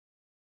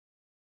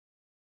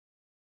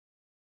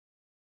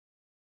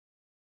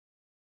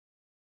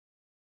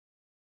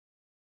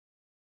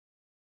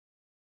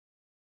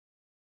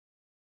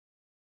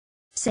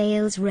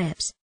Sales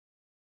reps.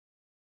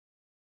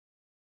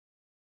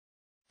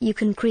 You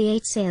can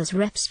create sales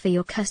reps for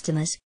your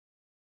customers.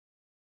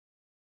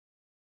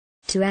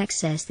 To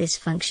access this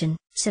function,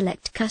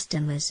 select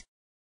Customers.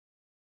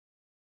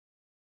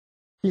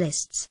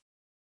 Lists.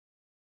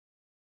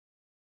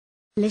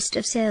 List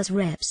of sales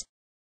reps.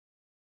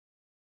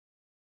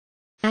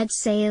 Add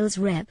sales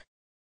rep.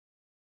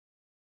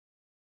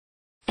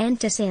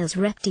 Enter sales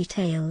rep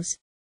details.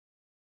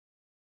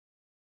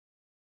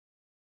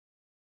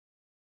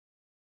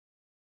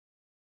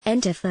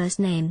 Enter first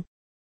name.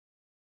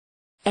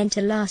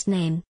 Enter last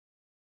name.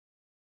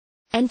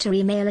 Enter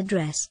email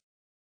address.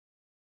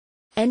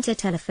 Enter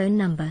telephone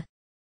number.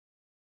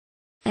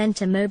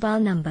 Enter mobile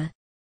number.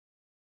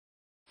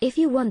 If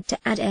you want to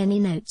add any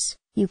notes,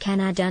 you can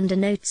add under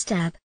Notes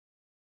tab.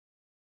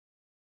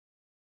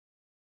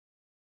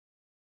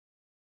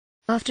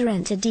 After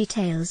enter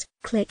details,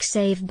 click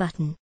Save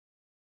button.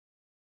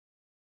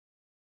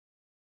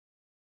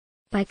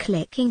 By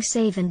clicking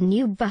Save and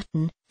New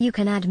button, you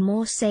can add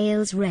more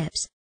sales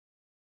reps.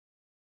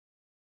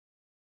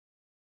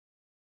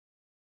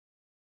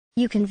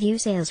 You can view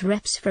sales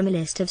reps from a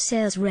list of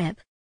sales rep.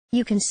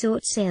 You can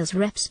sort sales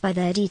reps by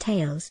their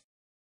details.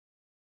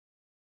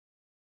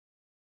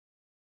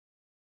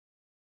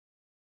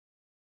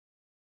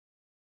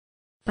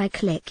 By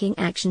clicking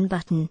Action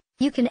button,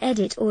 you can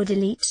edit or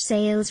delete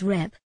sales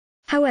rep.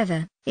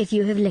 However, if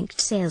you have linked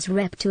sales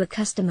rep to a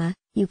customer,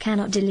 you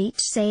cannot delete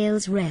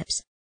sales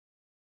reps.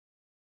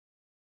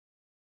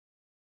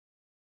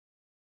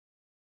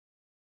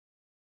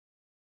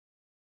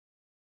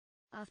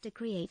 After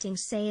creating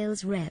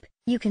sales rep,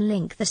 you can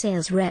link the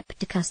sales rep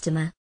to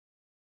customer.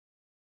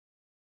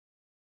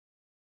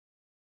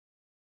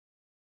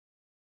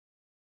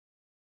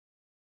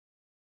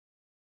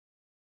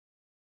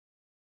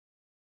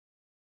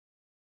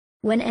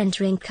 When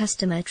entering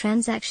customer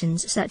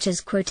transactions such as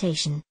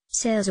quotation,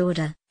 sales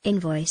order,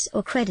 invoice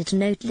or credit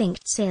note,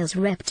 linked sales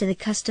rep to the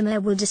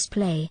customer will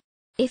display.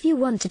 If you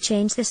want to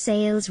change the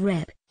sales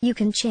rep, you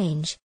can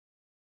change.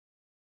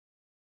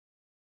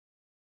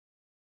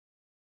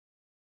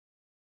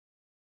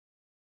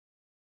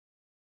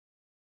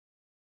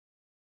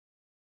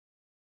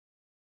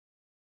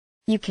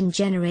 You can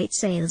generate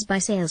sales by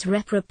sales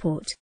rep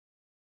report.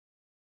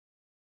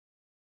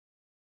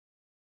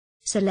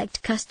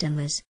 Select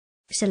Customers.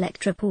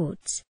 Select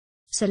Reports.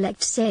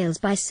 Select Sales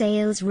by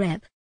Sales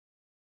Rep.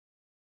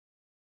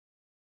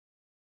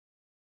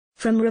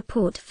 From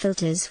Report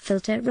Filters,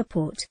 filter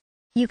Report.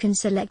 You can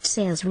select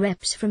sales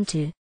reps from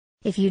 2.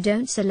 If you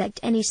don't select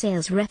any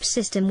sales rep,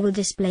 system will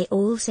display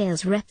all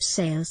sales reps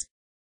sales.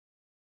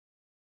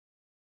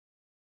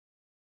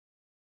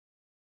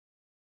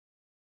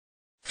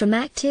 From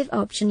Active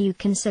option you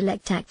can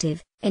select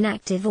active,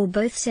 inactive or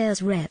both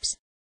sales reps.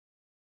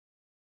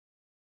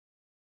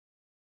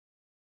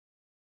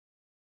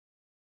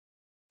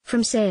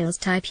 From sales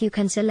type you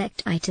can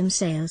select item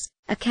sales,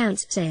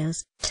 accounts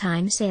sales,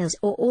 time sales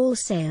or all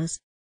sales.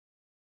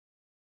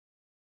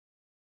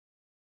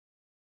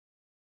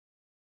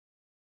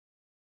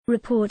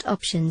 Report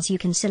options you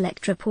can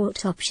select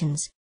report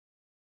options.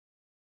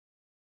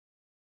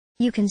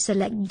 You can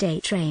select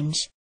date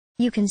range.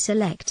 You can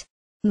select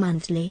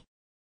monthly,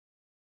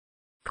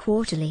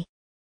 quarterly,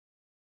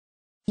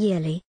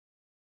 yearly,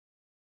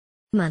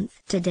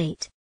 month to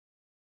date,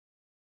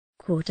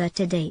 quarter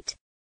to date,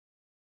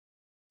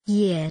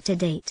 year to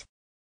date,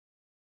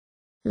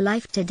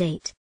 life to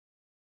date,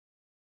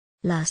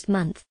 last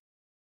month,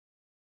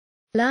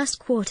 last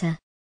quarter,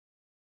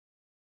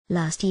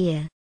 last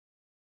year.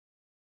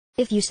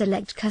 If you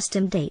select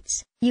custom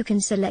dates, you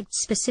can select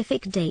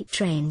specific date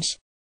range.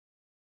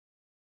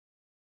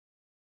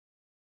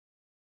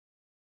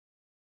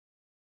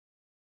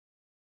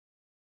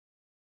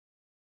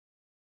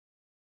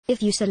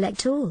 If you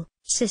select all,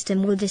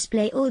 system will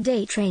display all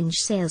date range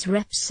sales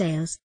reps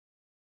sales.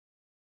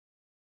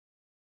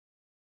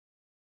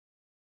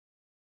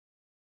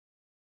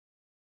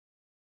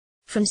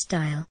 From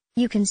style,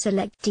 you can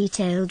select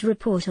detailed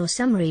report or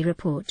summary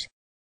report.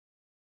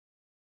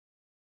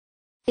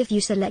 If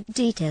you select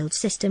detailed,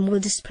 system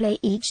will display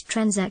each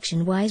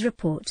transaction-wise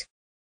report.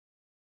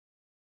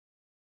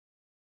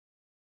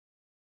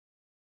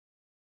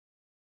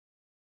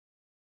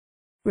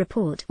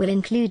 Report will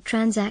include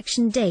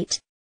transaction date,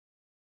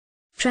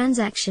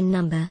 transaction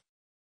number,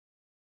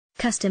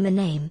 customer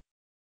name,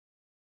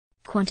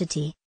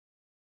 quantity,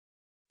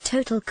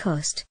 total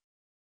cost,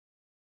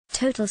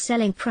 total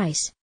selling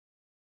price,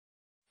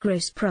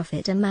 gross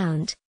profit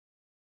amount,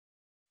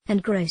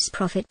 and gross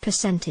profit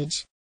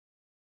percentage.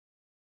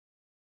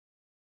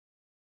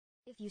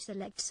 If you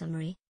select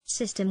summary,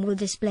 system will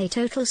display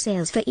total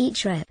sales for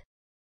each rep.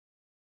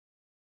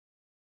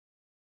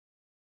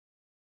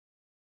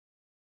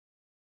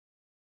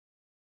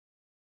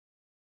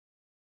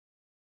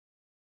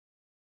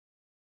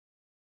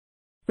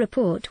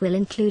 Report will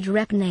include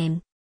rep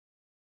name,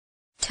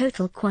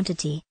 total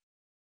quantity,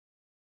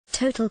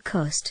 total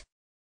cost,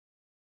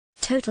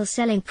 total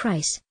selling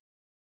price,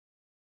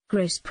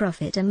 gross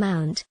profit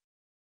amount,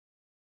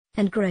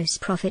 and gross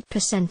profit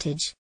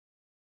percentage.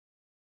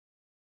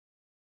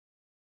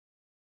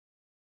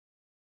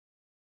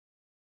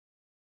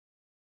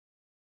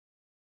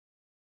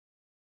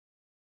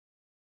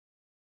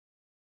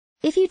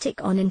 If you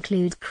tick on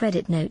Include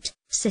Credit Note,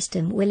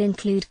 system will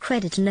include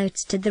credit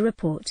notes to the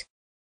report.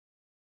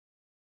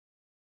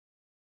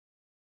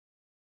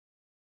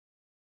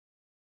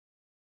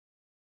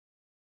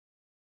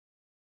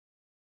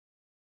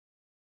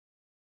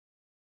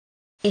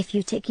 If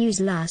you tick Use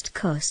Last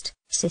Cost,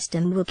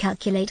 system will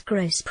calculate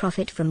gross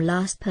profit from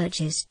last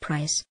purchase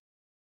price.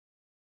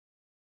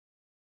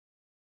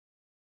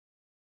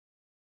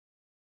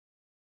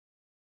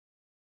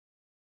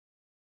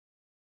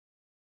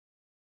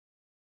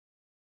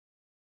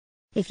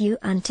 If you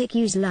untick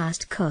Use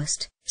Last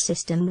Cost,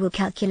 system will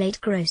calculate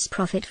gross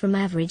profit from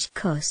average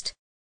cost.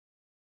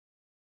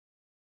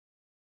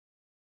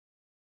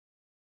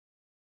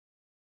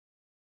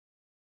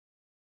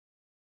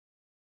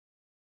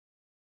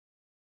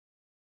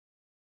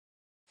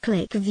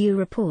 Click View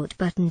Report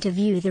button to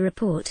view the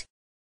report.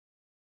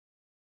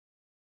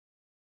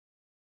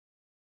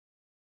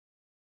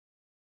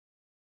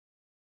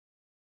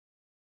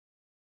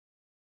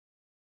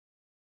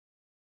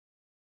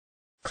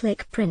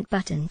 Click Print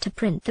button to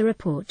print the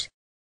report.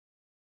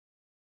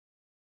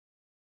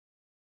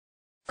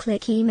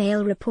 Click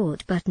Email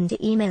Report button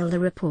to email the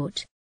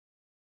report.